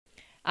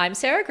I'm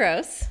Sarah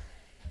Gross.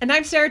 And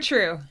I'm Sarah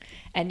True.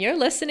 And you're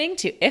listening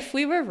to If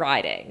We Were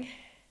Riding,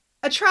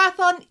 a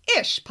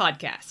triathlon-ish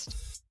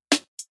podcast.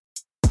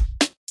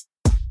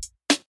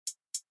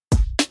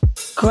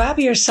 Grab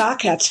your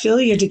sock hats,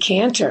 fill your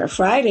decanter.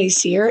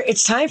 Friday's here.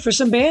 It's time for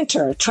some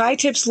banter.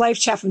 Tri-Tips life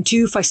chat from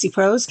two feisty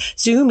pros.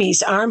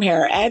 Zoomies, arm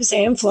hair, ebbs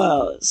and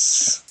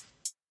flows.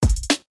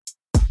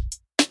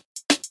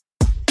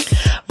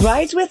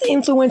 Rides with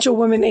influential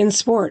women in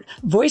sport.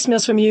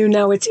 Voicemails from you,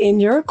 now it's in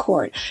your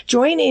court.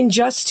 Join in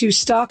just to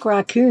stalk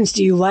raccoons.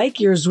 Do you like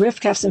your Zwift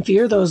cuffs and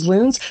fear those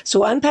loons? So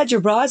unpad your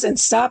bras and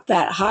stop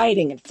that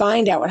hiding and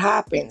find out what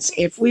happens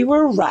if we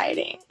were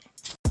riding.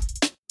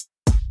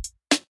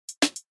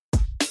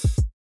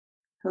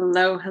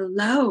 Hello,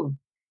 hello.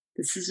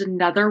 This is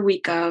another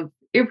week of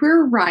If We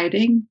Were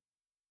Riding,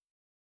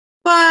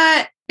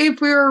 but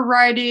if we were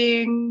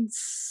riding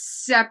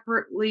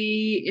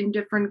separately in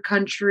different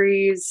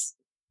countries,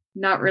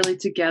 not really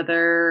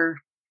together.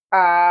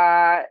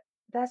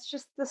 That's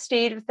just the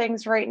state of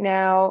things right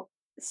now.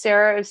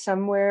 Sarah is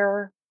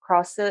somewhere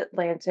across the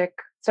Atlantic,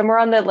 somewhere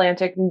on the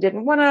Atlantic, and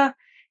didn't want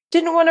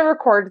to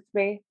record with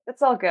me.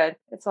 It's all good.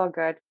 It's all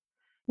good.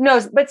 No,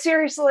 but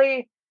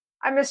seriously,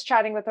 I miss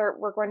chatting with her.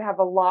 We're going to have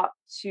a lot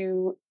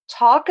to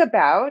talk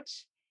about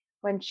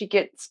when she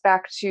gets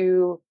back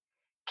to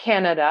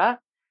Canada.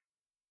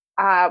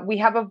 We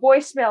have a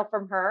voicemail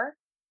from her,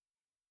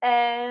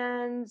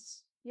 and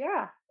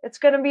yeah, it's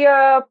going to be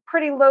a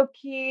pretty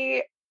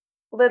low-key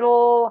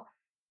little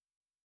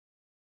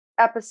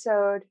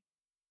episode,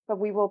 but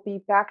we will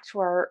be back to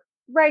our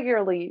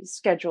regularly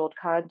scheduled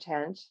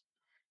content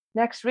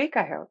next week,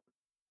 I hope.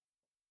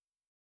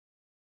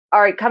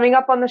 All right, coming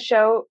up on the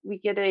show, we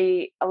get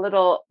a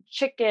little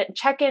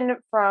check-in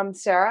from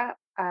Sarah.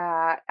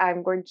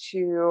 I'm going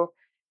to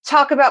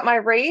talk about my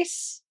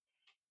race,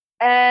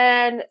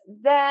 and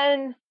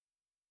then,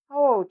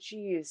 oh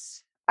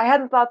geez, I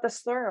hadn't thought this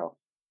through.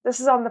 This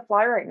is on the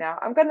fly right now.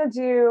 I'm going to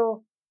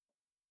do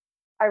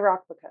I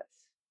Rock Because.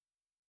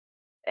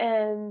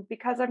 And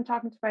because I'm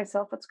talking to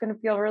myself, it's going to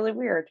feel really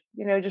weird.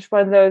 You know, just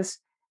one of those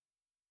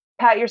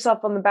pat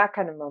yourself on the back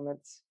kind of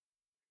moments.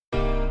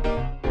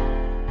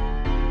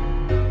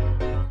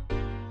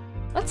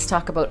 Let's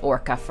talk about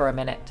Orca for a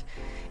minute.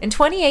 In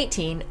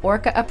 2018,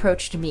 Orca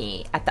approached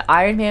me at the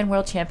Ironman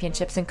World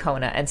Championships in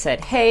Kona and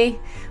said, "Hey,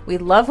 we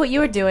love what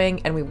you are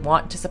doing and we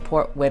want to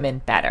support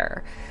women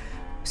better.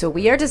 So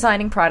we are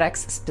designing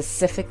products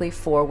specifically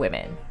for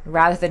women,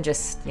 rather than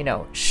just,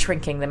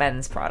 shrinking the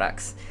men's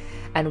products.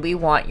 And we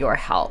want your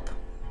help."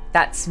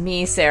 That's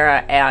me,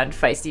 Sarah, and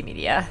Feisty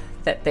Media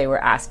that they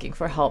were asking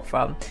for help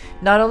from.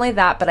 Not only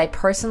that, but I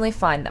personally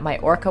find that my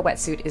Orca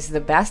wetsuit is the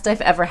best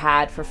I've ever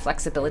had for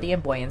flexibility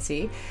and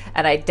buoyancy,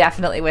 and I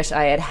definitely wish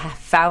I had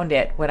found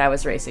it when I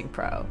was racing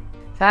pro.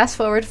 Fast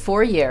forward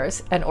 4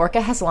 years, and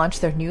Orca has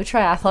launched their new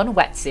triathlon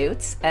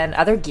wetsuits and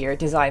other gear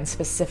designed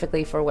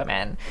specifically for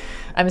women.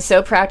 I'm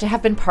so proud to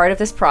have been part of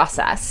this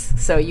process.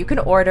 So you can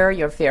order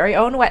your very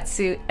own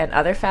wetsuit and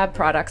other fab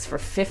products for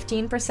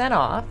 15%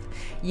 off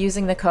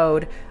using the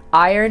code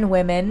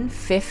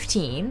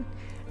IRONWOMEN15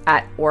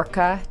 at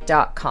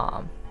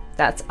orca.com.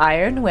 That's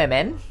Iron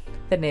Women,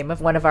 the name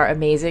of one of our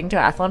amazing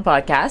triathlon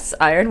podcasts,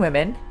 Iron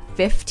Women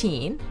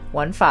 15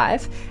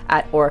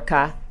 at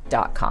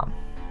orca.com.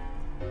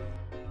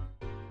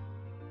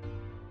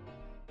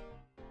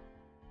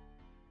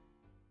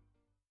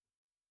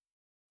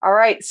 All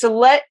right, so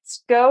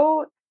let's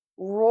go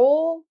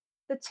roll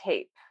the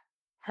tape.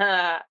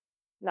 Not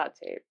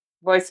tape,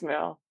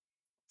 voicemail.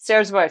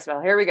 Sarah's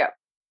voicemail. Here we go.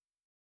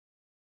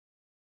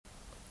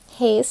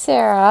 Hey,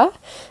 Sarah.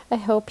 I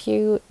hope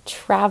you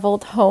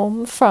traveled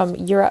home from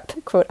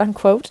Europe, quote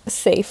unquote,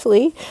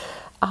 safely.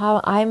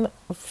 I'm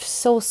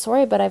so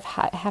sorry, but I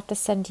have to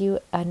send you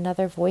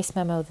another voice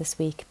memo this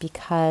week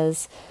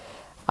because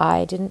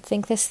I didn't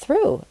think this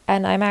through,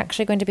 and I'm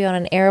actually going to be on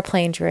an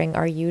airplane during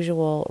our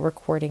usual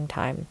recording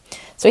time.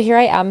 So here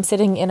I am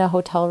sitting in a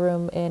hotel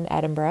room in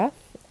Edinburgh,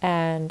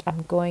 and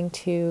I'm going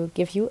to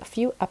give you a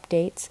few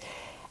updates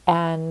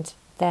and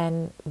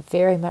then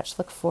very much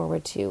look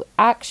forward to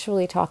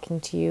actually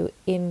talking to you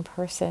in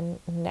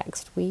person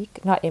next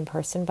week. Not in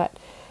person, but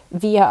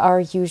via our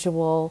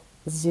usual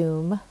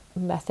Zoom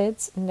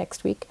methods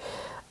next week.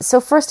 So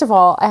first of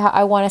all,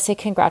 I want to say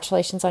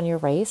congratulations on your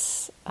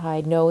race. I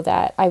know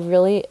that I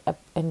really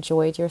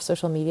enjoyed your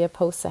social media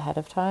posts ahead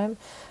of time,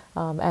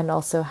 and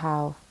also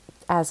how,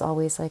 as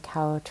always,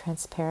 how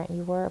transparent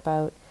you were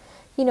about,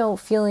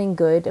 feeling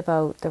good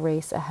about the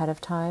race ahead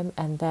of time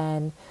and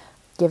then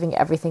giving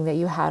everything that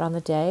you had on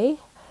the day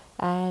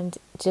and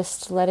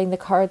just letting the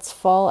cards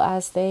fall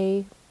as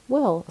they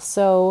will.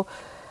 So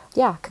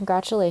yeah,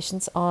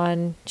 congratulations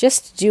on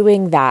just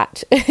doing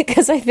that,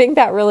 because I think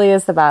that really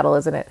is the battle,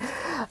 isn't it?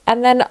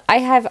 And then I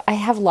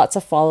have lots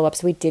of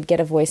follow-ups. We did get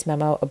a voice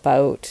memo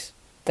about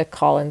the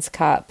Collins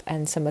Cup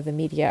and some of the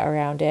media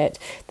around it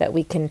that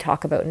we can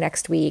talk about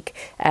next week.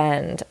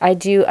 And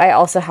I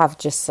also have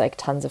just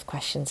tons of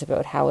questions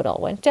about how it all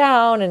went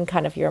down and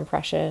kind of your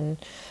impression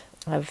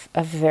of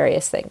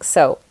various things.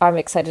 So I'm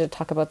excited to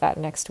talk about that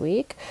next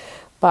week.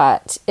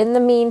 But in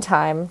the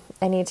meantime,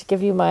 I need to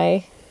give you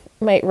my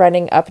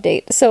running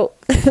update. So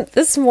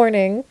this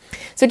morning,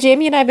 so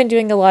Jamie and I have been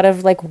doing a lot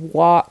of like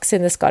walks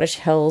in the Scottish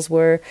Hills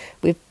where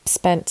we've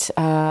spent,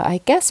 I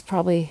guess,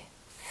 probably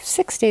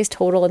 6 days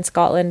total in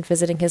Scotland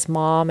visiting his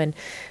mom.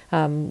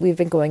 And we've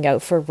been going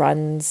out for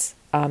runs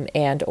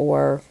and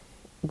or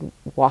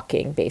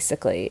walking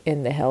basically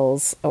in the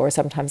hills, or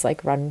sometimes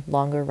like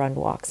longer run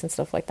walks and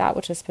stuff like that,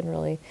 which has been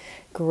really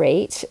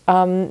great.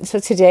 So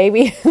today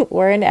we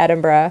were in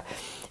Edinburgh,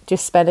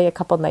 just spending a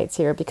couple nights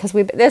here because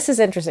this is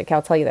interesting.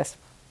 I'll tell you this.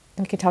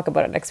 We can talk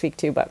about it next week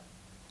too. But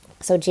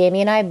so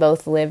Jamie and I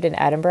both lived in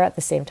Edinburgh at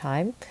the same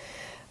time,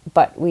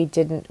 but we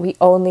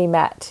only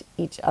met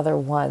each other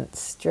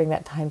once during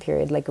that time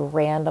period, like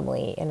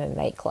randomly in a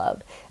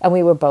nightclub. And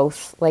we were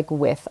both like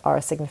with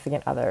our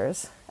significant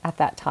others at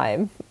that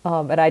time.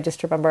 And I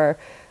just remember,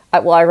 I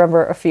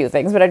remember a few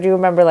things, but I do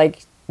remember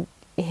like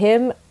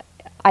him,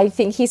 I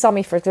think he saw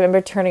me first. I remember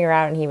turning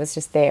around and he was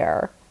just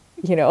there,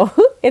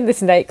 in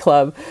this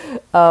nightclub,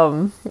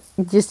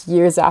 just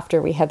years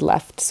after we had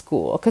left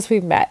school, because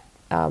we met,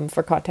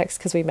 for context,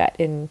 because we met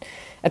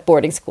at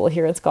boarding school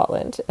here in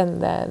Scotland,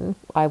 and then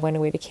I went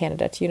away to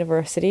Canada to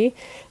university,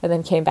 and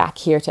then came back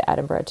here to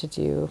Edinburgh to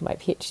do my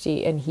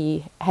PhD, and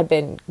he had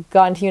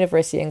gone to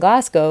university in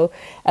Glasgow,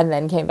 and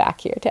then came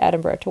back here to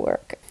Edinburgh to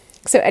work.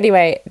 So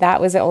anyway,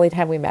 that was the only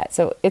time we met.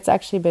 So it's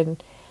actually been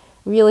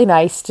really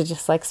nice to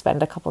just like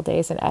spend a couple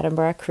days in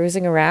Edinburgh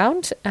cruising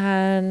around,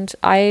 and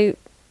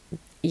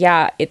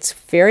it's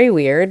very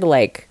weird,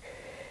 like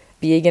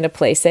being in a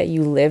place that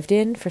you lived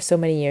in for so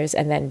many years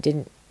and then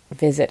didn't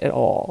visit at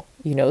all,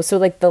 So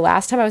like the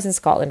last time I was in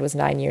Scotland was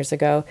 9 years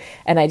ago,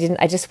 and I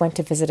just went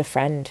to visit a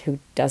friend who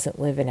doesn't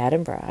live in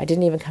Edinburgh. I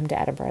didn't even come to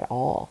Edinburgh at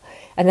all.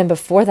 And then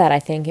before that, I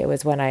think it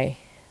was when I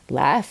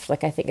left.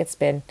 Like I think it's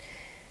been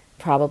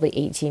probably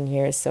 18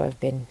 years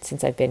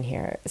since I've been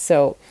here.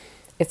 So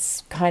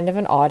it's kind of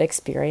an odd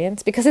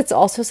experience because it's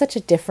also such a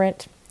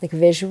different, like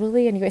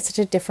visually anyway, such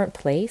a different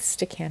place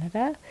to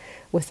Canada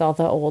with all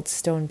the old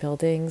stone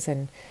buildings,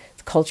 and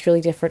it's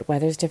culturally different,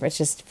 weather's different, it's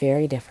just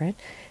very different.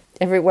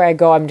 Everywhere I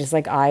go, I'm just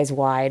like eyes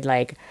wide,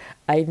 like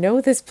I know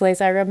this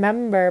place, I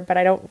remember, but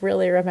I don't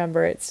really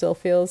remember. It still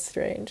feels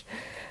strange.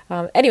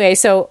 Anyway,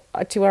 so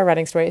to our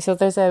running story. So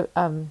there's a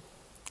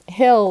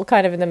hill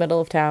kind of in the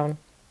middle of town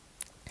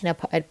in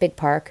a big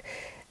park,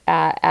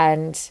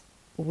 and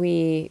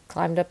we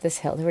climbed up this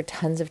hill. There were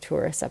tons of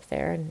tourists up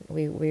there, and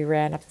we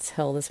ran up this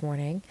hill this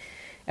morning,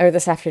 or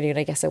this afternoon,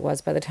 I guess it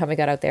was, by the time we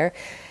got out there.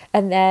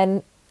 And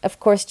then, of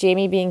course,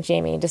 Jamie being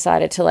Jamie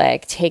decided to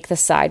like take the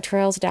side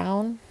trails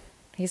down.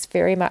 He's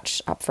very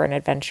much up for an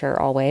adventure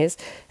always.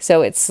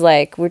 So it's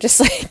like, we're just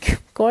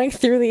like going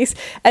through these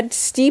and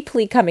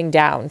steeply coming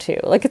down too.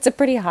 Like it's a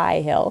pretty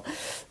high hill.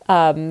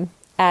 And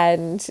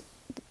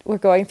we're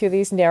going through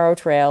these narrow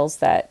trails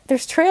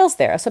there's trails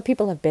there. So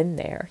people have been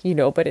there,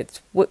 but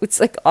it's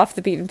like off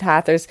the beaten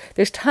path.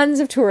 There's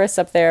tons of tourists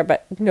up there,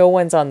 but no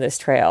one's on this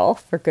trail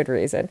for good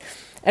reason.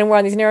 And we're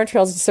on these narrow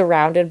trails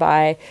surrounded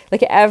by,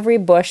 like every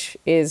bush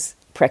is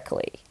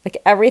prickly. Like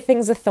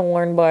everything's a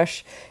thorn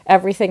bush.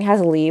 Everything has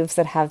leaves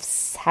that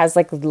has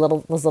like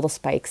those little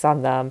spikes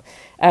on them.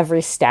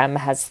 Every stem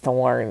has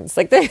thorns.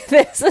 Like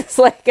this is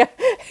like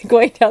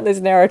going down this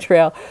narrow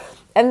trail.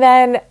 And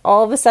then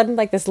all of a sudden,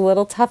 like this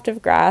little tuft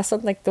of grass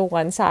on like the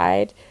one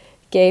side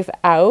gave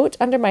out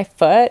under my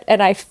foot,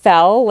 and I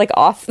fell like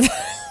off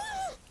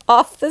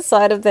the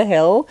side of the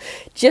hill,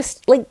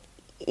 just like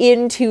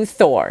into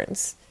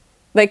thorns,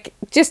 like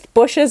just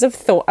bushes of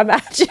thorn.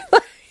 Imagine,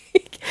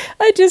 like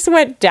I just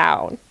went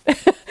down,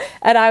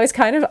 and I was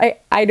kind of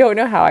I don't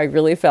know how I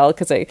really fell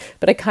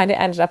but I kind of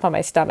ended up on my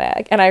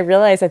stomach, and I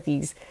realized that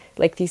these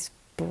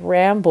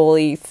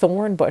brambly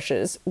thorn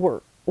bushes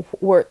were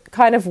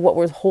kind of what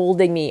was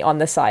holding me on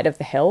the side of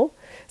the hill.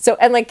 So,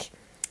 and like,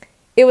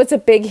 it was a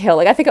big hill.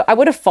 Like, I think I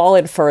would have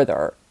fallen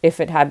further if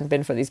it hadn't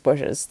been for these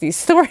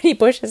these thorny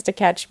bushes to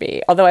catch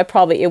me. Although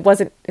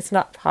it's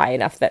not high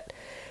enough that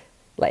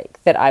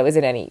I was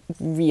in any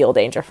real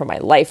danger for my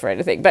life or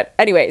anything. But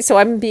anyway, so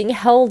I'm being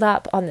held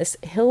up on this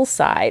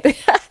hillside,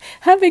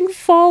 having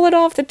fallen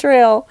off the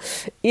trail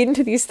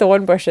into these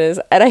thorn bushes.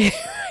 And I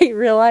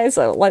realize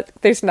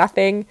there's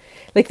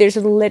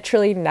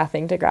literally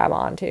nothing to grab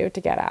onto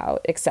to get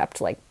out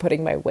except like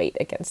putting my weight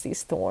against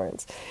these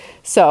thorns.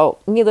 So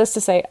needless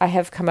to say, I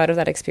have come out of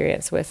that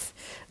experience with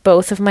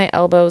both of my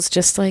elbows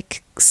just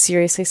like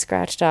seriously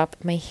scratched up,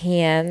 my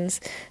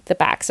hands, the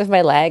backs of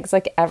my legs,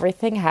 like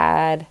everything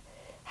has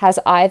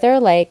either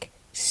like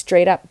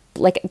straight up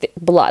like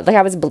blood, like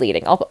I was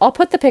bleeding. I'll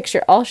put the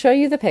picture. I'll show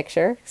you the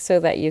picture so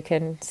that you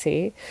can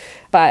see.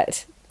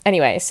 But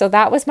anyway, so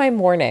that was my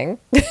morning.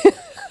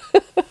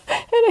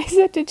 And I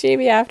said to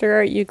Jamie after,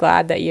 "Are you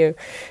glad that you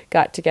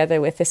got together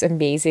with this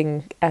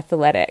amazing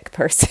athletic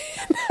person?"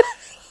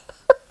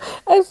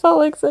 I felt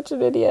like such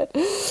an idiot.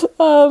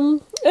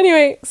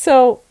 Anyway,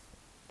 so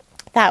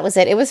that was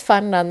it. It was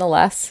fun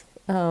nonetheless.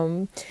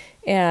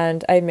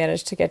 And I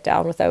managed to get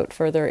down without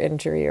further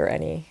injury or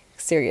any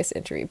serious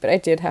injury, but I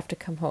did have to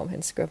come home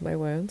and scrub my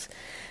wounds.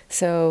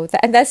 So,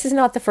 and this is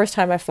not the first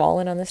time I've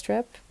fallen on this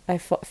trip. I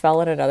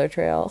fell on another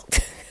trail.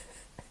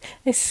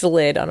 I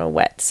slid on a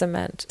wet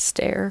cement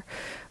stair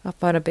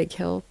up on a big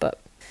hill. But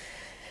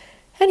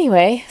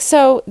anyway,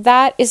 so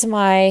that is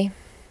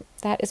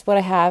what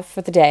I have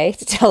for the day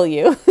to tell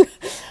you.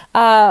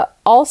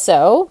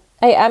 Also,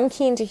 I am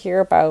keen to hear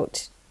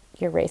about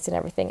your race and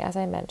everything, as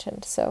I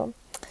mentioned. So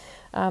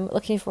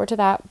looking forward to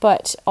that.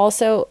 But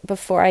also,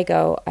 before I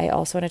go, I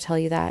also want to tell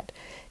you that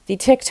the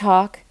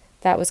TikTok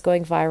that was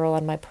going viral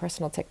on my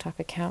personal TikTok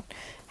account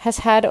has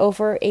had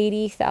over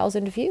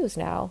 80,000 views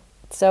now.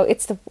 So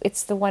it's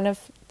the one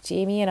of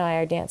Jamie and I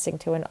are dancing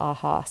to an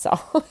a-ha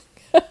song.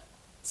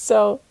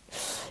 So,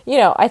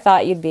 I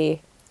thought you'd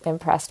be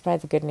impressed by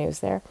the good news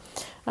there.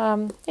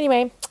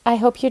 Anyway, I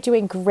hope you're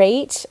doing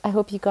great. I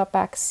hope you got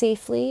back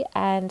safely,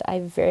 and I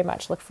very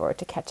much look forward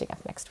to catching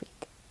up next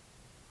week.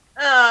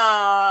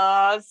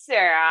 Oh,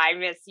 Sarah, I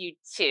miss you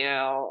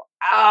too.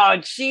 Oh,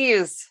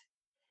 geez.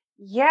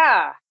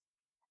 Yeah,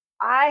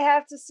 I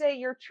have to say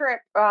your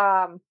trip,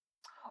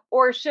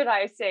 or should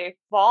I say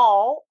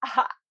fall,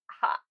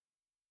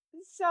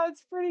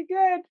 sounds pretty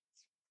good.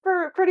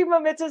 Pretty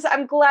momentous.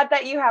 I'm glad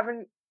that you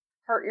haven't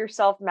hurt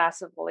yourself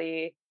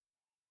massively.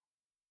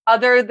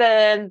 Other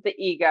than the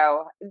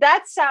ego,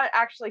 that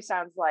actually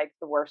sounds like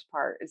the worst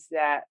part is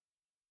that,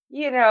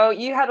 you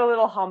had a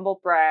little humble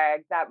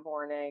brag that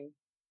morning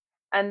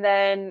and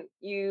then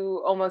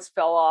you almost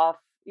fell off,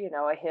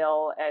 a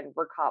hill and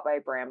were caught by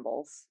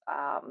brambles.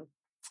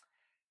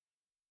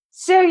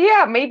 So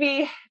yeah,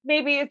 maybe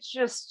it's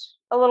just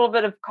a little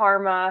bit of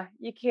karma.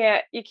 You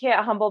can't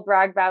humble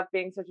brag about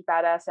being such a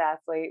badass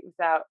athlete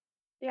without,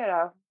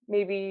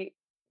 maybe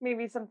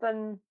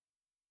something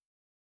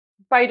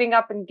biting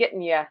up and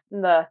getting you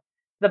in the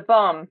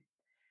bum.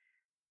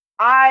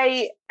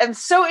 I am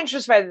so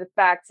interested by the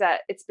fact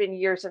that it's been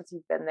years since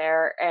you've been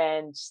there,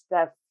 and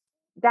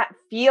that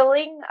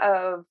feeling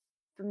of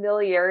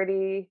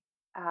familiarity,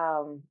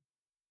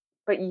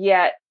 but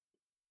yet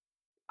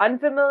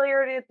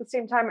unfamiliarity at the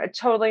same time. I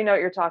totally know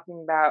what you're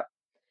talking about.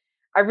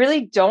 I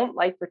really don't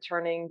like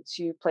returning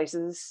to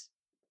places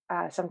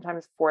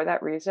sometimes for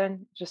that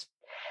reason. Just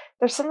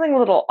there's something a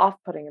little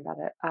off-putting about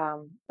it.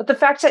 But the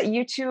fact that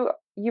you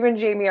and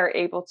Jamie are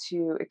able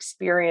to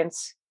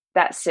experience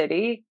that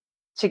city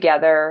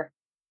together,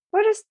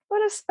 what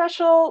a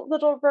special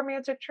little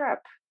romantic trip.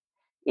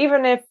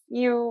 Even if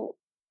you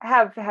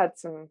have had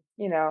some,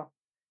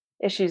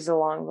 issues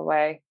along the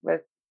way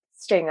with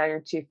staying on your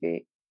 2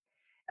 feet.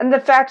 And the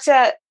fact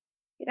that,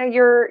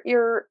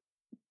 your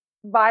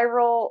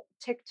viral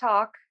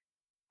TikTok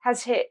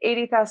has hit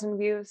 80,000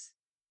 views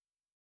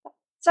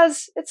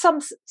says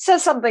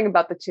something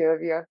about the two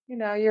of you.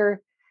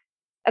 You're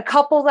a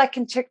couple that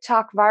can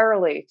TikTok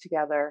virally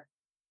together.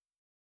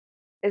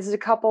 Is a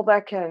couple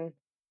that can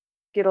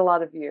get a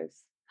lot of views.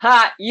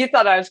 Ha! You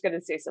thought I was going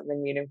to say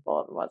something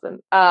meaningful and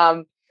wasn't.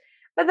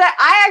 But that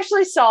I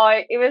actually saw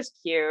it. It was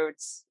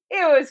cute.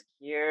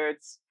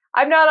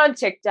 I'm not on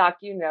TikTok.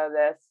 You know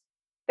this.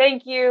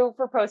 Thank you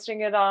for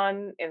posting it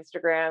on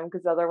Instagram,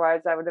 because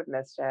otherwise I would have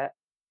missed it.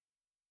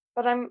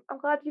 But I'm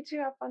glad you two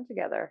have fun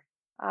together.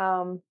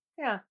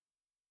 Yeah.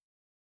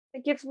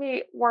 It gives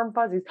me warm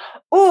fuzzies.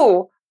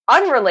 Ooh,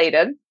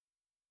 unrelated.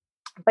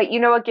 But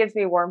what gives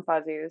me warm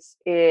fuzzies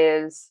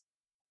is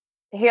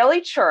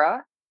Haley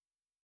Chura,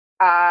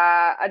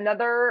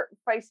 another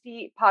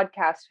feisty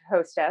podcast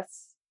host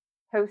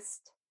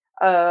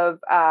of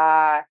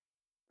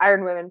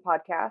Iron Women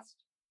podcast.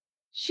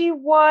 She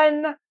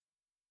won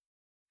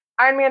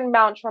Ironman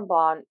Mount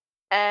Tremblant,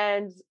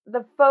 and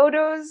the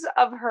photos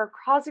of her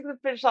crossing the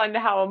finish line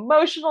and how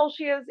emotional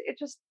she is,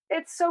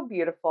 it's so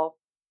beautiful.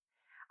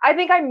 I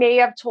think I may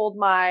have told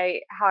my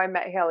how I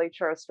met Haley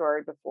Chura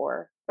story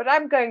before, but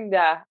I'm going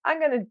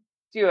to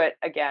do it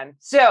again.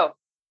 So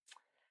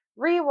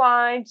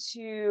rewind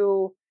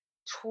to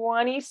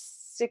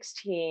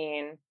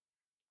 2016.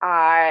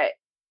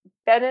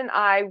 Ben and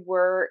I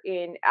were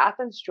in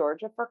Athens,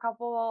 Georgia for a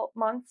couple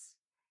months,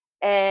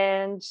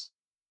 and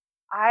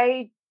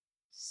I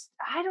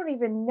don't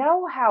even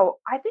know how.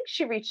 I think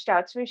she reached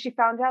out to me. She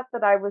found out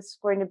that I was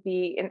going to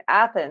be in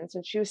Athens,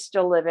 and she was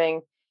still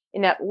living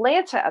in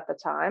Atlanta at the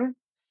time.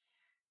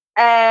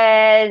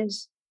 And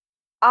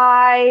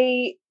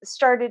I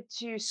started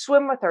to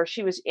swim with her.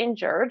 She was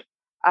injured,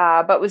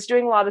 but was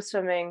doing a lot of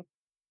swimming.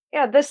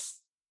 Yeah,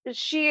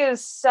 she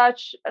is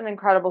such an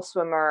incredible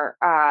swimmer.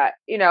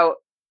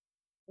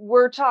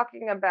 We're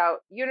talking about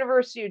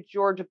University of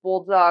Georgia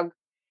Bulldog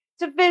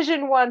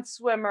Division I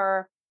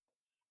swimmer.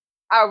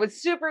 I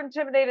was super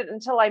intimidated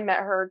until I met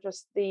her.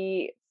 Just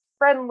the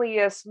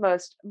friendliest,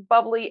 most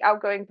bubbly,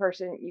 outgoing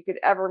person you could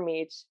ever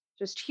meet.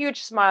 Just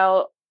huge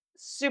smile,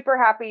 super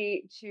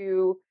happy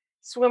to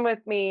swim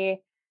with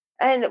me.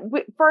 And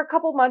for a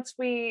couple months,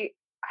 I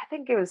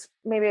think it was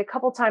maybe a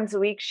couple times a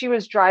week, she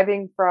was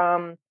driving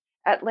from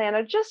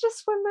Atlanta just to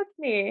swim with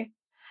me.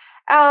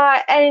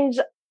 And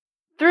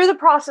through the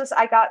process,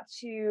 I got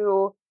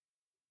to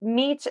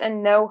meet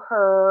and know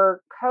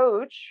her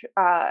coach,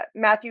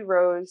 Matthew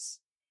Rose.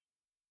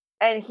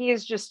 And he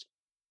is just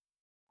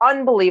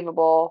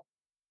unbelievable.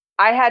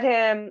 I had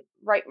him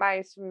write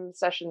my swim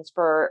sessions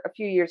for a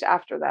few years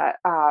after that.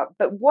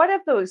 But one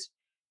of those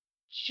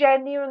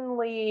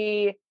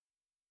genuinely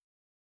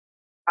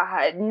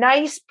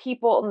nice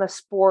people in the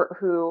sport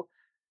who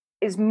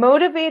is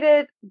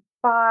motivated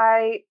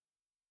by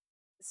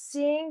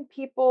seeing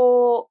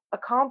people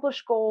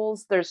accomplish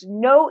goals. There's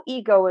no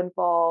ego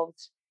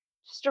involved.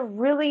 Just a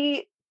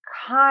really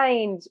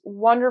kind,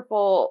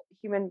 wonderful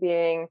human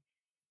being.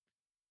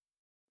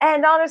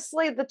 And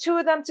honestly, the two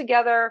of them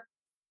together,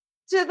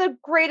 to the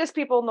greatest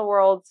people in the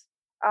world.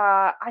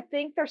 I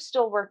think they're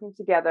still working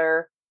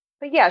together.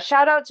 But yeah,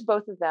 shout out to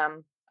both of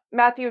them.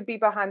 Matthew would be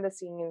behind the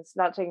scenes,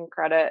 not taking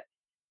credit.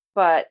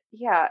 But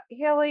yeah,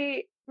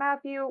 Haley,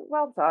 Matthew,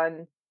 well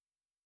done.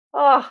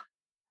 Oh,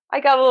 I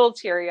got a little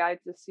teary-eyed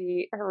to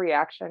see her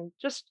reaction.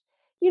 Just,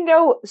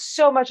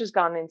 so much has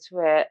gone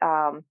into it.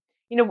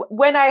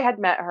 When I had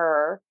met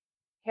her,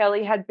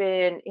 Haley had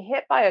been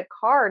hit by a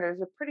car, and it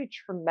was a pretty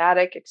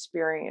traumatic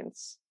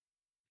experience.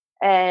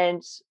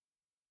 And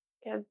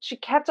she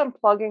kept on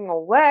plugging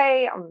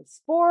away on the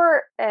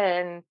sport,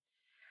 and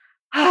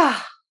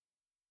I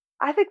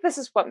think this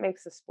is what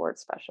makes the sport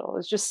special,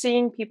 is just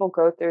seeing people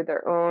go through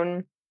their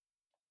own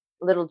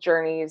little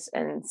journeys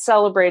and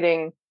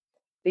celebrating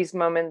these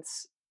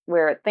moments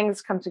where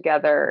things come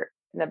together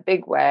in a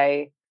big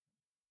way.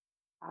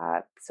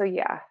 So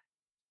yeah.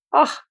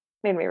 Oh,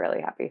 made me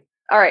really happy.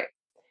 All right.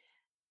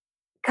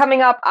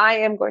 Coming up, I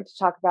am going to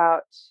talk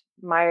about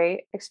my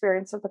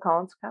experience of the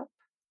Collins Cup.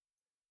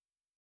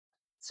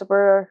 So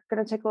we're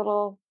going to take a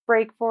little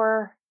break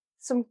for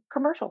some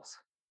commercials.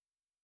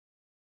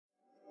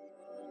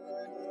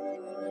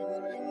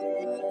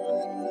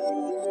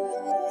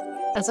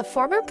 As a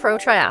former pro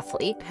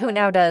triathlete who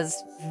now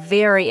does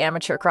very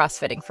amateur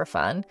CrossFitting for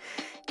fun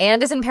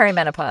and is in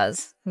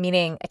perimenopause,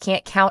 meaning I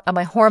can't count on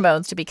my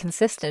hormones to be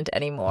consistent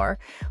anymore,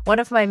 one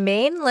of my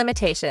main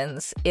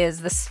limitations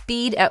is the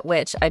speed at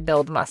which I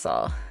build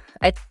muscle.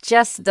 It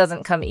just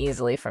doesn't come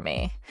easily for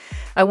me.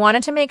 I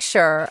wanted to make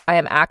sure I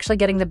am actually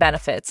getting the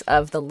benefits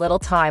of the little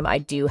time I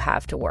do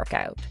have to work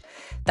out.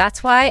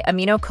 That's why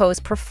AminoCo's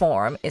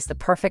Perform is the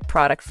perfect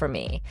product for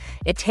me.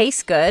 It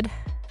tastes good,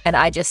 and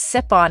I just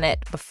sip on it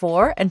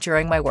before and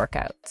during my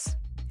workouts.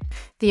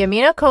 The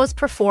AminoCo's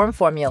Perform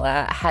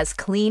formula has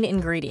clean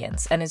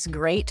ingredients and is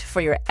great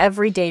for your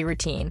everyday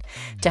routine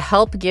to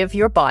help give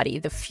your body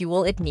the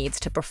fuel it needs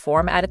to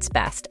perform at its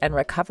best and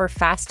recover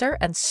faster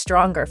and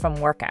stronger from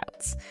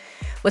workouts.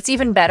 What's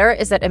even better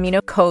is that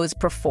AminoCo's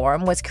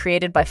Perform was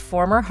created by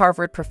former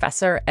Harvard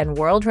professor and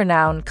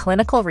world-renowned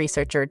clinical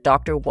researcher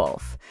Dr.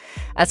 Wolf.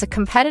 As a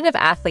competitive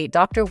athlete,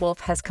 Dr. Wolf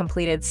has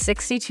completed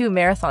 62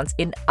 marathons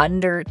in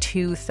under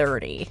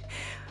 2:30.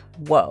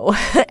 Whoa,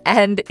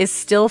 and is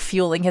still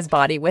fueling his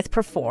body with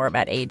Perform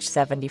at age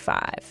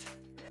 75.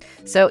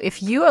 So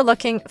if you are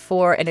looking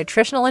for a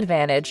nutritional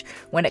advantage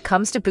when it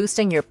comes to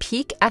boosting your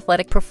peak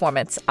athletic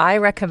performance, I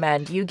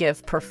recommend you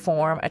give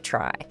Perform a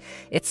try.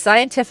 It's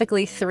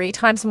scientifically 3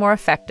 times more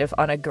effective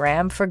on a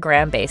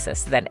gram-for-gram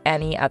basis than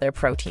any other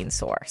protein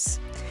source.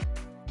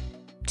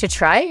 To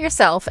try it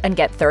yourself and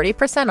get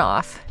 30%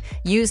 off,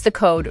 use the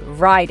code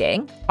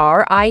RIDING,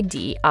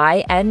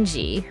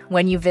 RIDING,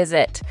 when you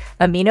visit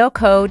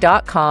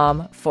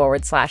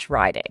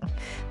aminoco.com/riding.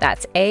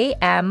 That's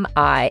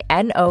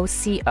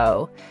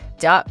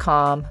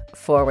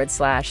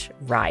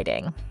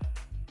AMINOCO.com/riding.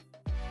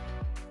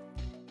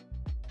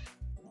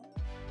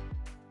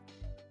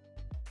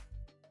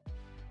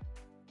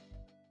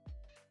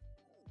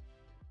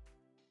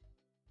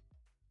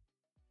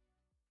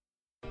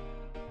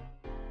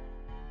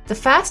 The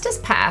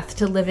fastest path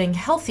to living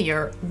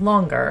healthier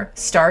longer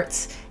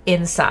starts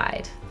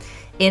inside.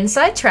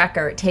 Inside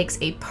Tracker takes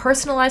a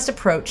personalized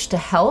approach to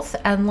health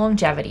and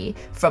longevity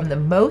from the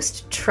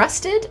most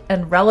trusted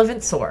and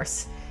relevant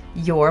source,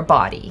 your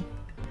body.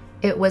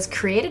 It was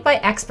created by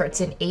experts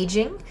in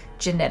aging,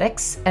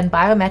 genetics, and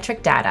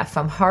biometric data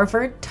from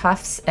Harvard,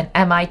 Tufts, and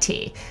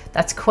MIT.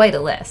 That's quite a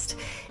list.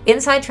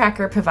 Inside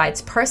Tracker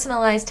provides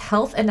personalized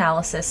health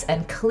analysis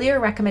and clear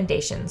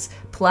recommendations,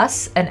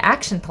 plus an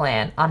action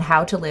plan on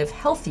how to live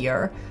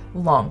healthier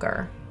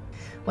longer.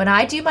 When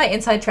I do my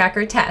Inside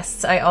Tracker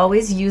tests, I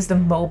always use the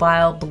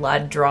mobile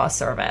blood draw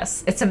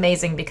service. It's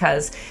amazing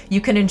because you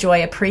can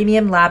enjoy a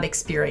premium lab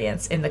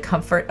experience in the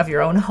comfort of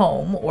your own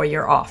home or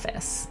your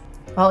office.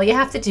 All you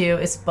have to do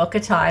is book a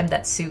time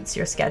that suits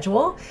your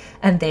schedule,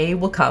 and they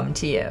will come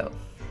to you.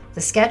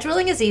 The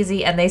scheduling is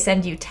easy, and they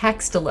send you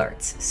text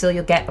alerts, so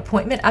you'll get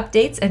appointment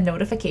updates and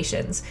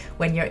notifications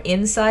when your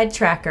Inside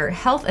Tracker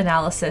health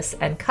analysis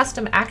and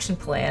custom action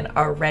plan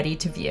are ready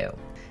to view.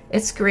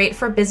 It's great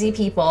for busy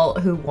people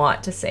who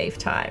want to save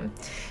time.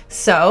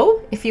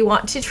 So, if you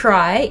want to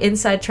try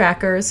Inside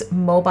Tracker's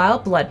mobile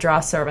blood draw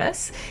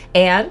service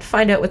and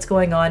find out what's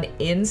going on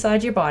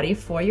inside your body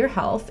for your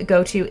health,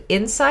 go to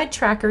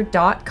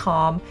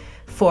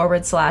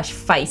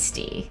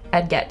insidetracker.com/feisty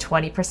and get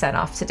 20%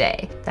 off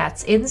today.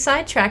 That's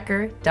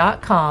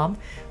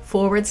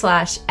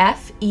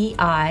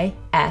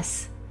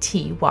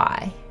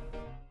insidetracker.com/FEISTY.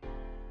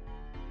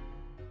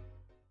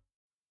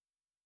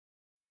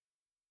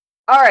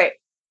 All right.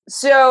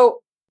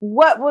 So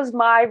what was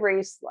my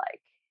race like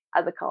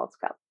at the Collins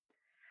Cup?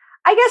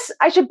 I guess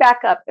I should back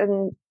up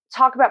and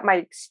talk about my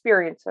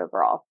experience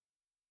overall.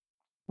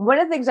 One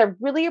of the things I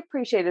really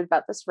appreciated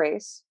about this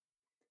race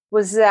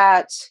was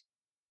that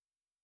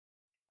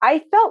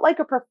I felt like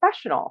a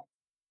professional.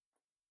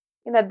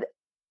 You know,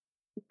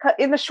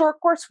 in the short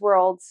course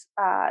world,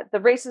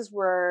 the races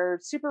were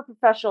super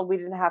professional. We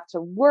didn't have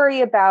to worry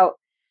about,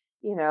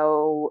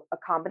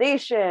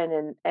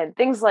 accommodation and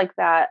things like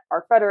that.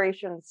 Our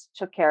federations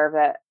took care of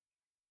it.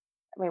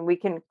 I mean, we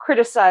can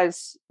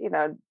criticize,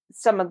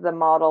 some of the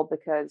model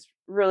because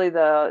really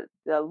the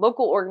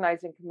local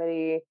organizing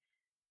committee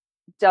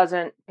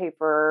doesn't pay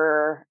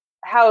for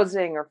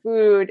housing or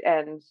food.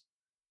 And,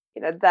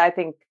 I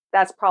think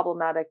that's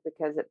problematic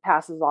because it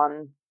passes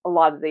on a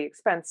lot of the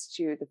expense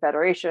to the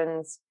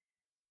federations.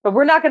 But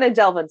we're not going to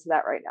delve into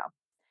that right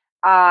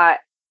now.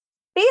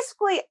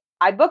 Basically,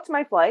 I booked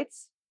my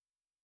flights.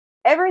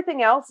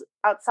 Everything else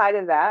outside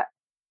of that,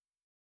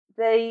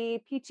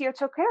 the PTO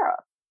took care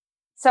of.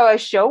 So I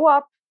show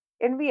up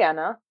in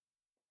Vienna.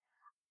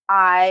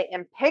 I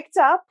am picked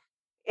up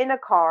in a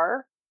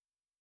car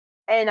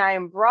and I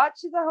am brought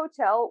to the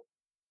hotel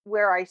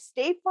where I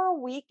stayed for a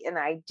week, and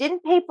I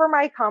didn't pay for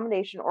my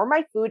accommodation or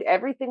my food.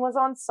 Everything was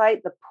on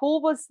site. The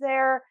pool was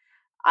there.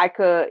 I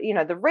could,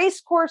 the race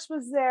course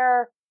was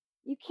there.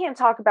 You can't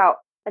talk about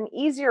an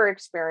easier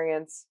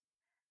experience.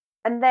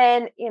 And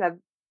then,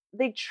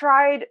 they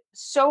tried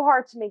so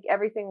hard to make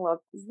everything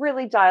look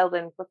really dialed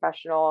in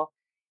professional.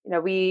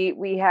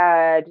 We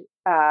had,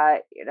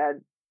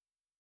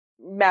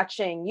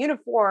 matching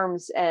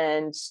uniforms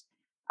and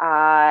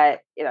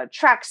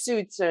track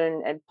suits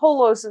and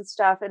polos and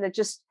stuff, and it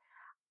just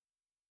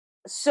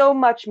so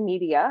much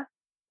media,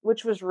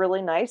 which was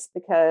really nice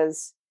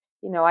because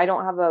I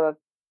don't have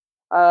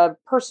a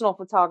personal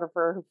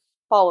photographer who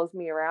follows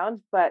me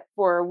around, but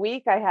for a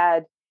week I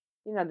had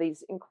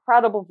these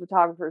incredible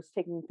photographers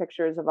taking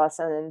pictures of us,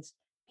 and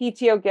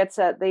PTO gets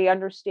it. They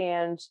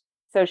understand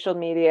social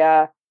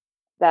media,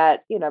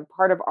 that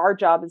part of our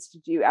job is to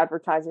do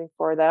advertising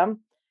for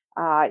them.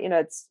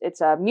 It's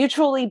a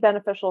mutually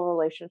beneficial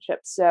relationship.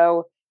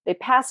 So they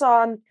pass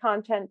on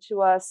content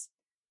to us.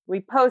 We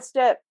post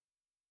it.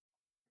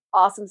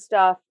 Awesome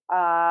stuff.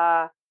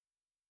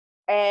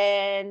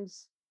 And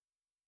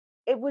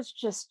it was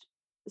just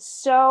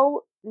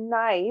so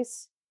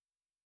nice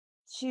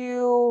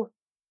to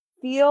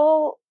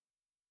feel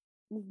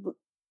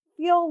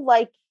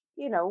like,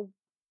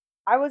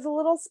 I was a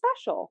little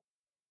special.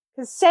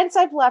 Because since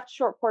I've left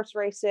short course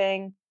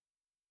racing,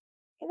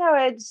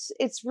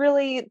 it's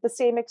really the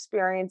same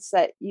experience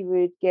that you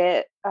would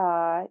get.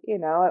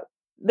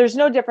 There's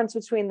no difference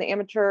between the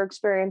amateur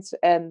experience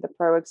and the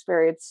pro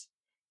experience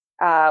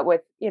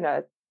with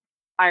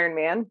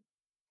Ironman.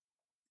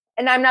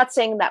 And I'm not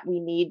saying that we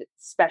need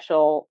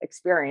special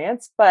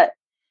experience, but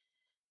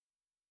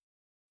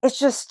it's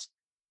just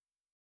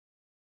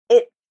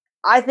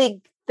I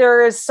think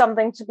there is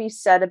something to be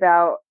said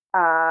about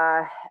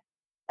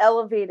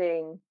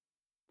elevating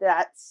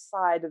that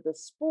side of the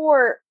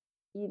sport.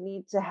 You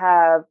need to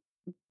have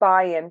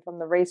buy-in from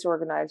the race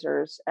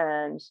organizers,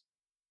 and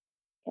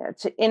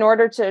in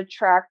order to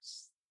attract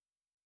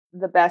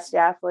the best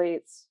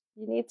athletes,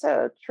 you need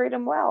to treat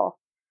them well.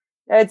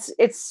 It's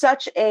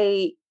such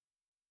a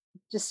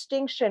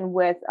distinction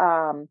with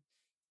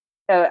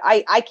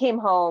I came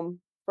home,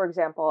 for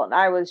example, and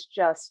I was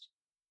just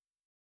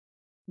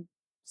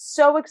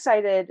so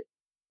excited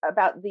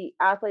about the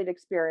athlete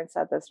experience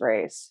at this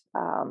race,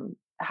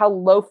 how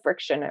low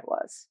friction it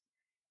was.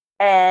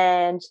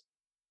 And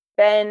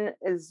Ben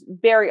is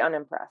very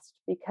unimpressed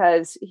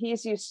because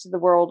he's used to the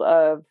world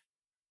of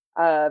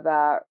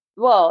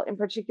in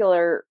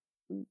particular,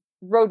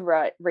 road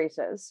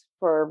races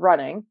for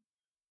running,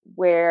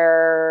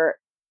 where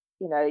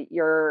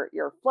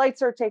your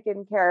flights are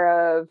taken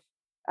care of,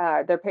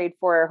 they're paid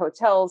for,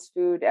 hotels,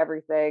 food,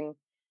 everything.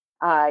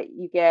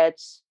 You get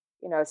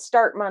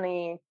start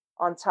money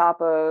on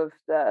top of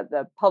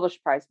the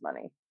published prize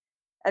money,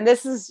 and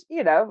this is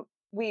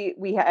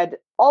we had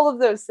all of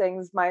those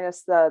things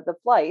minus the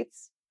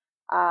flights.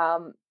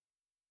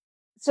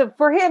 So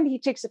for him, he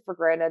takes it for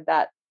granted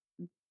that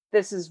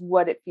this is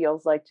what it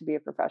feels like to be a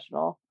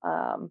professional.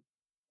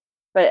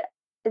 But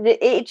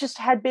it just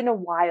had been a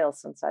while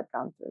since I'd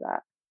gone through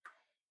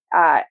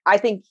that. I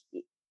think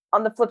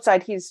on the flip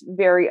side, he's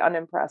very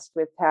unimpressed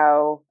with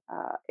how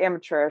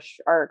amateurish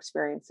our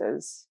experience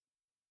is.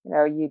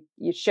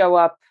 You show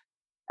up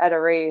at a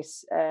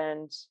race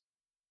and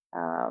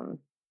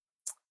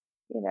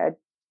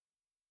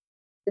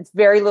it's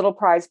very little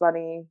prize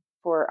money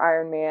for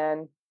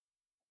Ironman.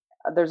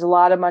 There's a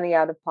lot of money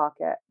out of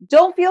pocket.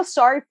 Don't feel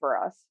sorry for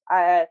us.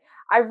 I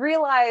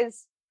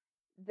realize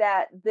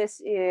that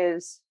this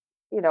is,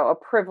 a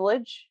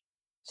privilege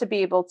to be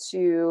able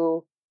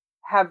to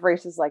have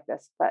races like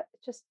this, but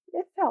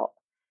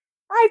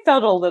I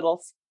felt a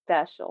little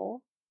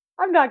special.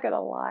 I'm not going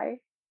to lie.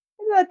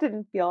 It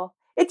didn't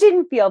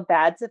feel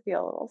bad to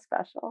feel a little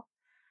special.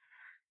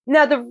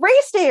 Now, the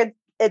race day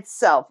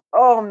itself,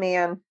 oh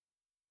man,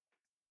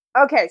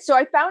 Okay, so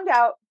I found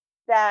out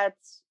that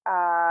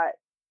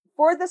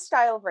for this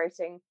style of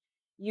racing,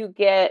 you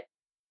get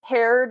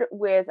paired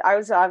with, I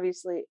was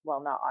obviously,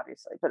 well, not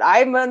obviously, but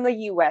I'm on the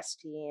US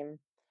team,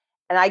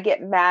 and I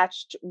get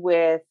matched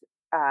with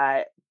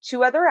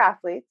two other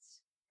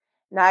athletes.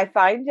 Now I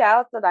find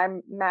out that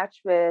I'm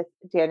matched with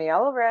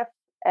Daniela Riff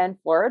and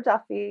Flora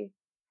Duffy.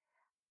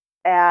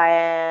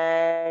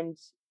 And,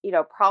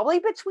 probably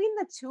between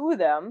the two of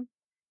them,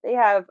 they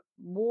have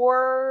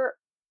more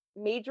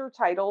major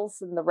titles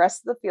than the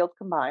rest of the field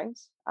combined.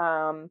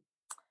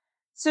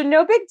 So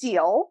no big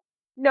deal.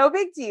 No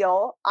big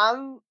deal.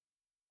 I'm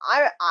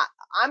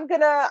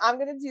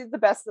gonna do the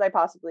best that I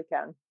possibly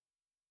can.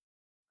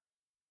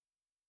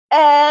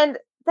 And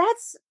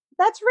that's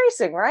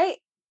racing, right?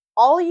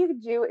 All you can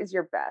do is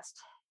your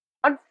best.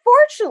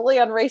 Unfortunately,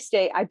 on race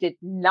day, I did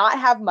not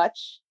have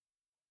much.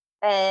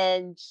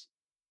 And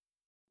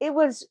it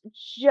was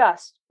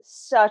just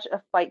such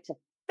a fight to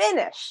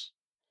finish.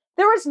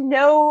 There was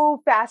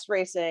no fast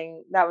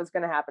racing that was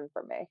going to happen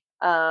for me.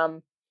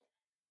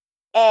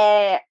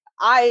 And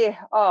I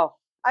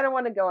don't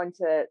want to go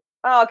into,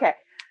 okay.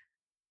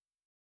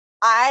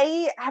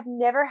 I have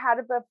never had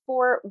it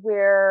before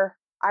where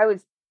I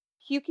was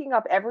puking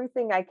up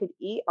everything I could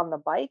eat on the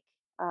bike.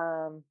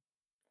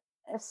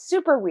 It's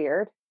super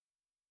weird.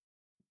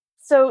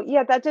 So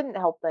yeah, that didn't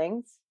help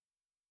things.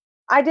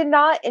 I did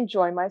not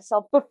enjoy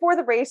myself. Before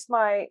the race,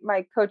 my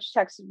coach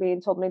texted me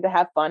and told me to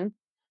have fun.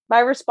 My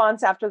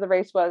response after the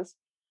race was,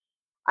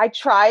 I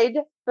tried,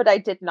 but I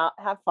did not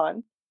have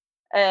fun.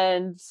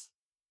 And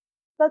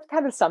that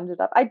kind of summed it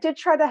up. I did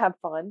try to have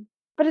fun,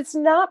 but it's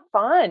not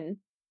fun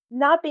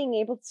not being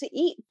able to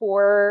eat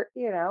for,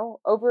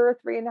 over a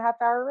 3.5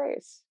 hour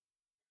race.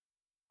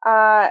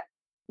 But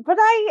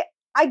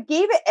I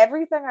gave it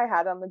everything I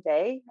had on the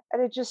day,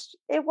 and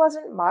it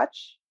wasn't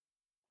much.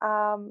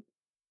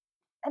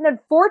 And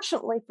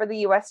unfortunately for the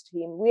US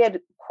team, we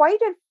had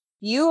quite a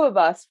few of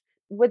us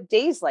with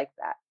days like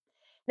that.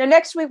 Now,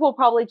 next week, we'll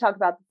probably talk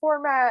about the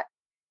format,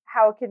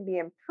 how it can be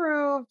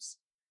improved.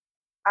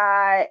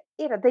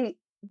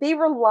 They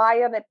rely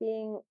on it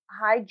being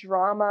high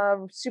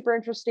drama, super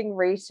interesting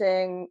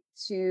racing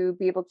to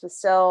be able to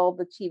sell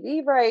the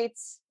TV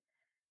rights.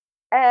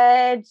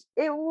 And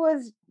it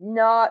was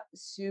not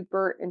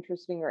super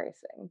interesting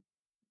racing.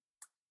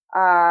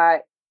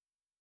 I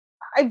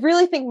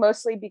really think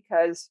mostly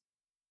because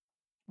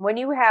when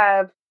you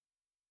have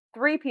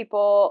 3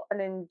 people, an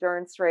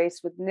endurance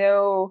race with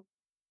no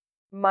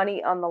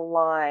money on the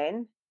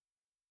line,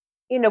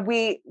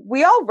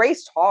 we all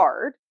raced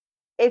hard.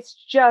 It's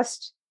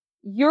just,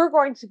 you're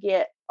going to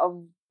get a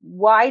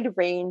wide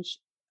range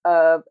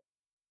of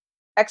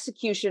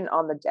execution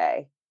on the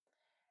day.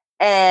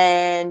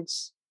 And,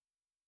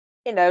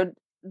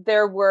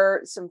 there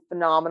were some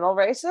phenomenal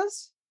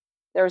races.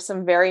 There were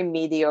some very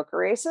mediocre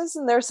races,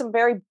 and there were some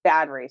very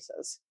bad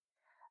races.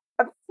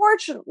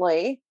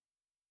 Unfortunately,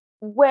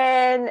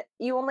 when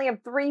you only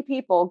have 3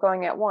 people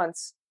going at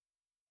once,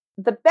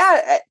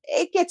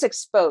 it gets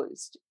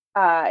exposed.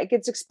 It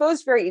gets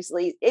exposed very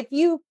easily.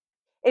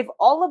 If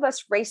all of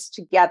us raced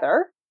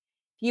together,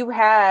 you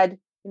had,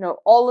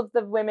 all of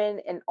the women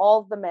and all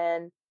of the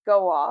men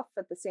go off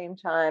at the same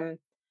time,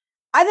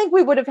 I think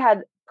we would have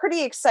had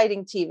pretty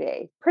exciting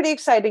TV, pretty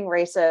exciting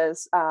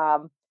races.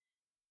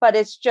 But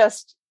it's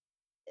just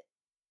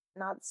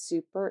not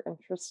super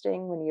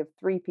interesting when you have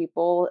 3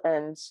 people,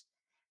 and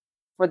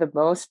for the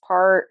most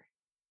part,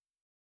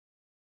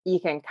 you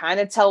can kind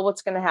of tell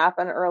what's going to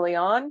happen early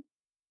on.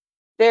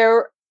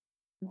 The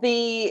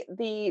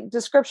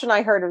description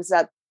I heard was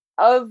that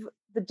of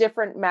the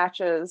different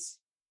matches,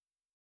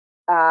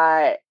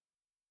 there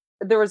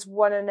was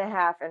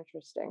 1.5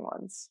 interesting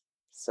ones.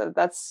 So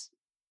that's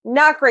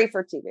not great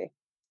for TV.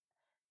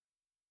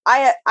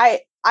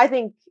 I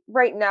think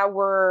right now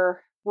we're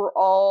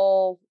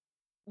all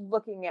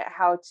looking at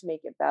how to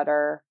make it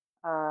better.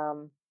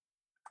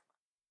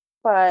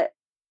 But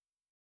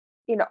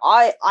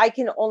I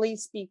can only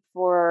speak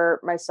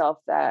for myself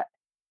that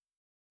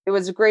it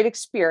was a great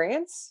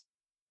experience.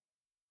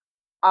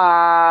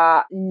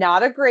 Not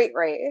a great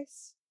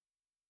race.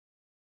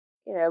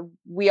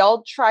 We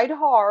all tried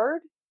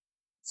hard.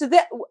 So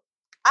that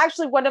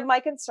actually one of my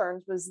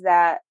concerns was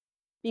that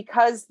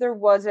because there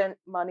wasn't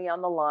money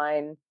on the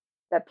line,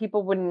 that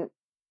people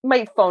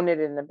might phone it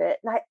in a bit.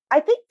 And I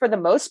think for the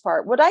most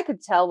part, what I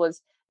could tell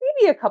was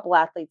maybe a couple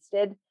athletes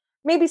did.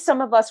 Maybe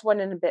some of us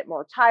went in a bit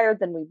more tired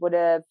than we would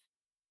have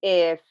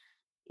if,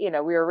 we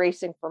were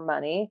racing for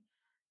money.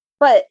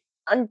 But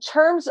in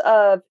terms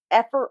of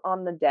effort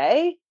on the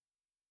day,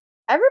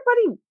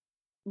 everybody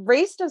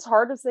raced as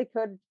hard as they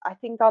could, I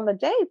think, on the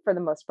day for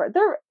the most part.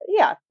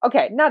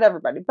 Not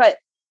everybody, but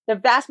the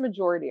vast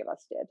majority of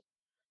us did.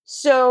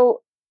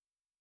 So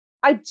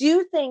I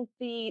do think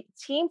the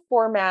team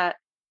format,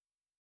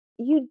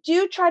 you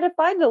do try to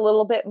find a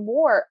little bit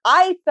more.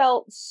 I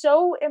felt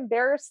so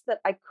embarrassed that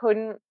I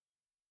couldn't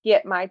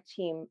get my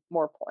team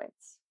more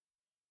points.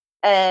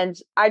 And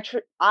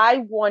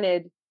I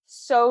wanted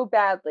so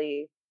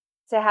badly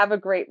to have a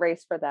great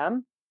race for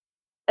them.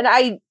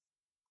 And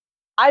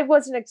I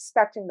wasn't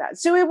expecting that.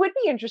 So it would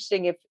be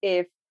interesting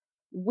if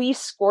we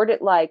scored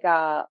it like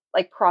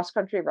cross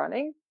country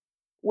running,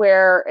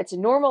 where it's a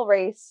normal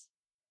race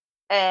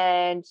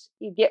and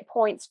you get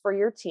points for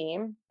your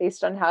team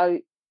based on how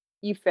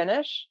you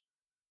finish.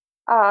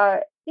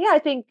 Yeah, I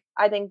think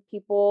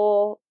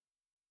people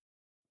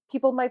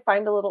might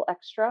find a little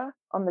extra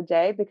on the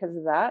day because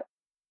of that.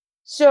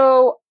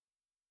 So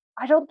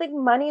I don't think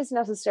money is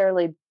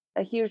necessarily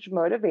a huge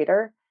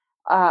motivator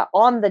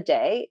on the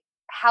day.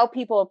 How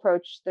people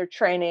approach their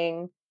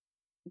training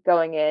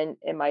going in,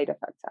 it might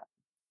affect that.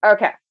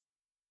 Okay.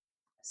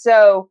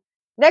 So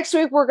next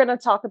week, we're going to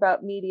talk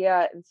about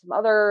media and some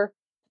other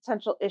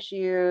potential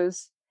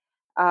issues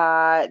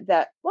not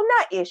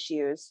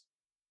issues,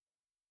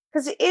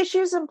 because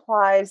issues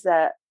implies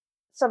that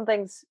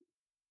something's,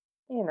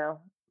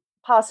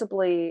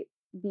 possibly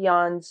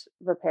beyond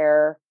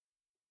repair.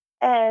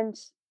 And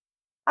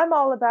I'm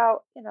all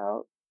about,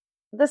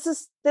 this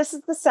is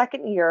the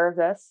second year of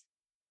this.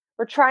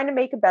 We're trying to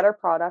make a better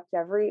product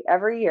every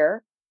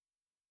year,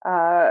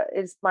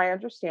 is my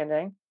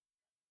understanding.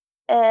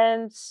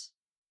 And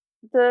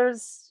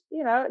there's,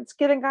 it's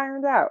getting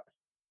ironed out.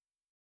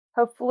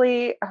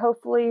 Hopefully,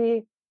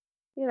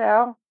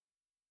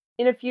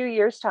 in a few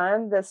years'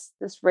 time, this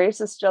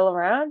race is still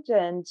around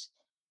and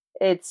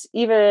it's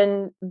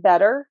even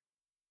better.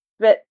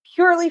 But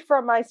purely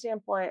from my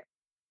standpoint,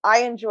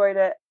 I enjoyed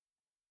it.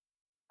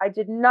 I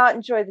did not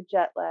enjoy the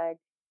jet lag.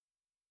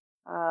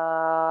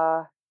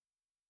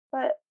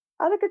 But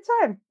I had a good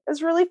time. It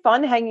was really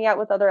fun hanging out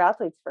with other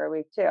athletes for a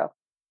week too.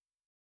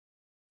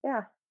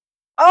 Yeah.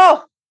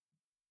 Oh,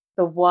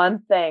 the one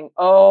thing.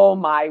 Oh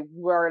my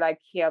word. I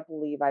can't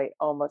believe I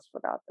almost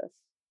forgot this.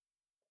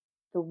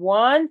 The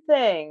one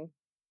thing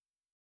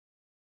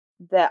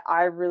that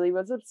I really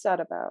was upset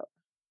about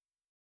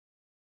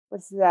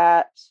was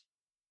that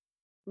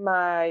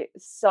my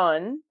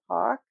son,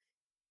 Hawk,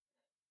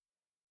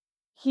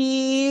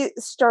 he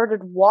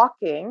started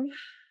walking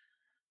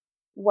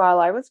while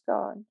I was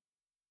gone,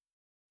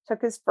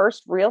 took his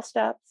first real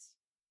steps,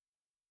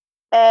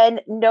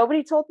 and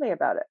nobody told me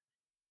about it.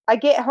 I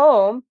get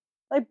home,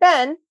 like,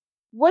 Ben,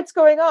 what's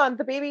going on?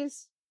 The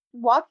baby's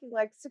walking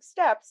like 6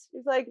 steps.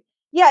 He's like,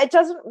 yeah, it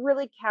doesn't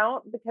really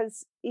count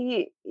because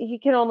he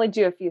can only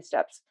do a few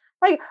steps.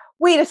 Like,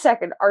 wait a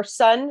second. Our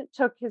son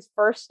took his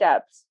first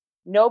steps.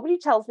 Nobody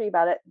tells me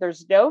about it.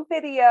 There's no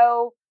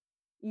video.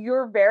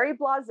 You're very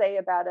blasé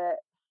about it.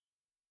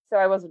 So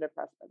I wasn't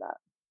impressed by that.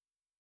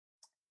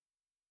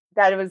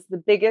 That was the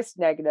biggest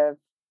negative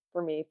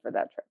for me for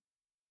that trip.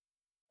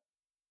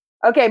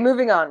 Okay,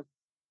 moving on.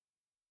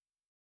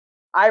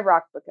 I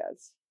rock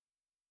because.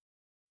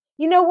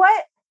 You know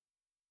what?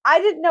 I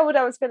didn't know what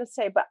I was going to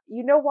say, but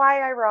you know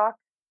why I rock?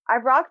 I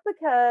rock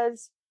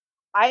because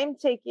I am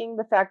taking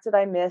the fact that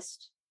I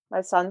missed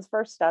my son's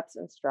first steps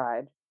in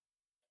stride.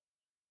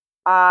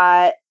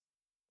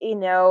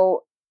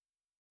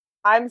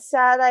 I'm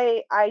sad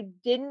I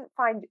didn't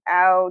find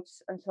out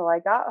until I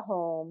got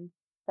home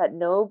that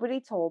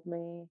nobody told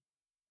me.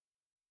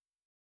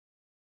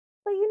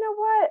 But you know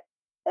what?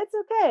 It's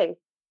okay.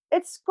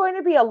 It's going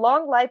to be a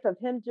long life of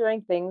him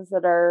doing things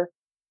that are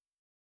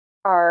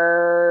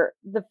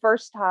the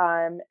first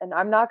time, and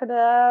I'm not going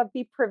to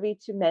be privy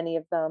to many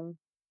of them.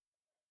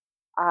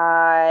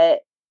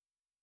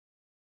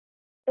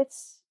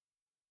 It's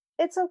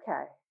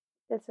okay.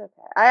 It's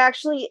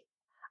okay.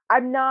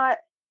 I'm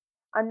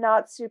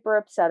not super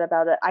upset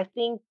about it. I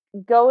think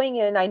going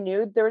in, I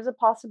knew there was a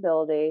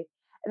possibility,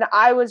 and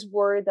I was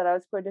worried that I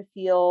was going to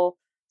feel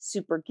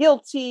super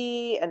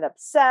guilty and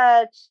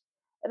upset.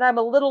 And I'm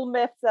a little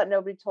miffed that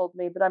nobody told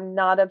me, but I'm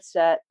not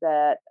upset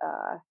that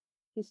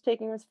he's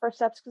taking his first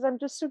steps because I'm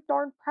just so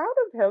darn proud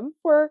of him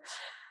for,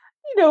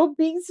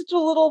 being such a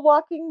little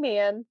walking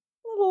man,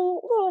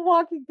 little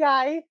walking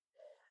guy.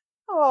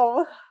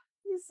 Oh,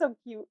 he's so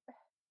cute.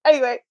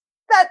 Anyway,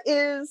 that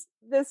is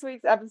this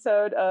week's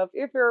episode of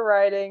If You're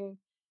Riding,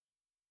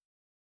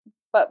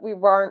 but we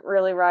weren't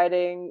really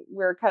riding.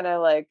 We're kind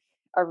of like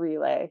a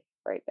relay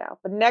right now.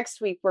 But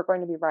next week, we're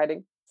going to be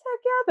riding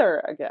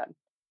together again.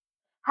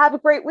 Have a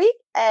great week,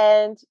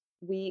 and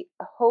we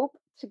hope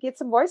to get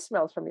some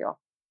voicemails from you all.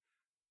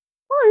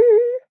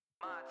 Bye.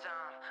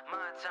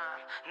 My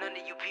time, none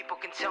of you people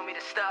can tell me to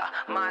stop.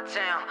 My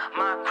town,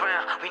 my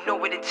crown, we know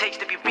what it takes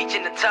to be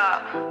reaching the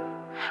top.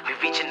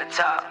 We're reaching the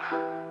top.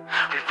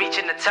 We're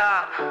reaching the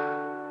top.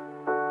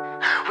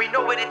 We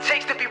know what it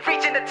takes to be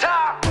reaching the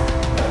top.